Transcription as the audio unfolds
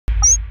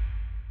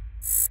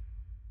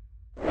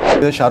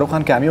There's Shah Rukh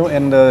Khan cameo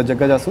in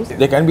Jagga Jasoos.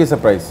 There can be a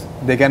surprise.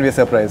 There can be a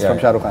surprise from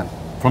Shah Rukh Khan.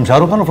 From Shah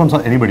Rukh Khan or from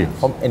anybody else?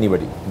 From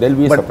anybody. There will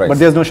be a surprise. But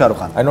there's no Shah Rukh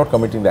Khan. I'm not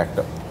committing the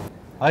actor.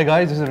 Hi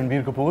guys, this is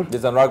Ranbir Kapoor.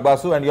 This is Anurag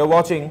Basu and you're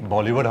watching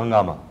Bollywood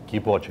Hungama.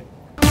 Keep watching.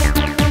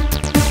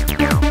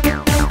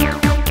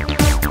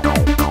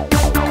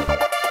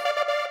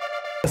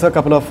 So a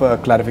couple of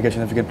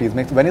clarifications if you can please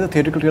make. When is the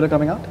theatrical trailer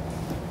coming out?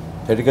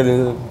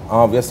 Theoretically,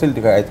 we are still.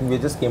 I think we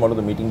just came out of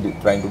the meeting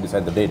trying to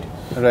decide the date.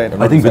 Right.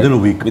 I think within a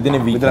week. Within a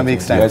week. Within a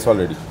week's time. Yes,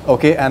 already.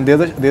 Okay, and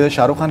there's a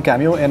Shah Rukh Khan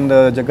cameo in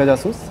Jagga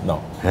Jasoos.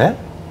 No. है?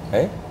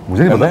 है?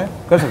 मुझे नहीं पता.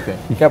 कर सकते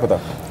हैं. क्या पता?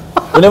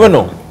 You never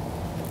know.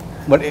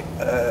 But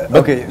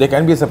okay. There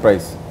can be a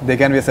surprise. There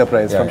can be a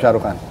surprise from Shah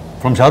Rukh Khan.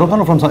 From Shah Rukh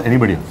Khan or from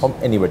anybody else? From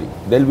anybody.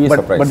 There will be a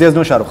surprise. But there's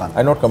no Shah Rukh Khan.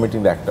 I'm not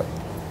committing the actor.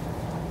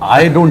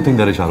 I don't think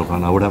there is Shah Rukh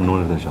Khan. I would have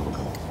known if there is Shah Rukh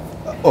Khan.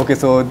 Okay,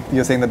 so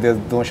you're saying that there's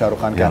no Shah Rukh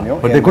Khan cameo.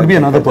 But there could be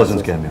another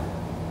person's cameo.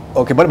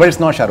 Okay, but it's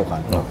not Shah Rukh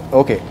Khan. No.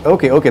 Okay.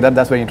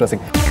 That's very interesting.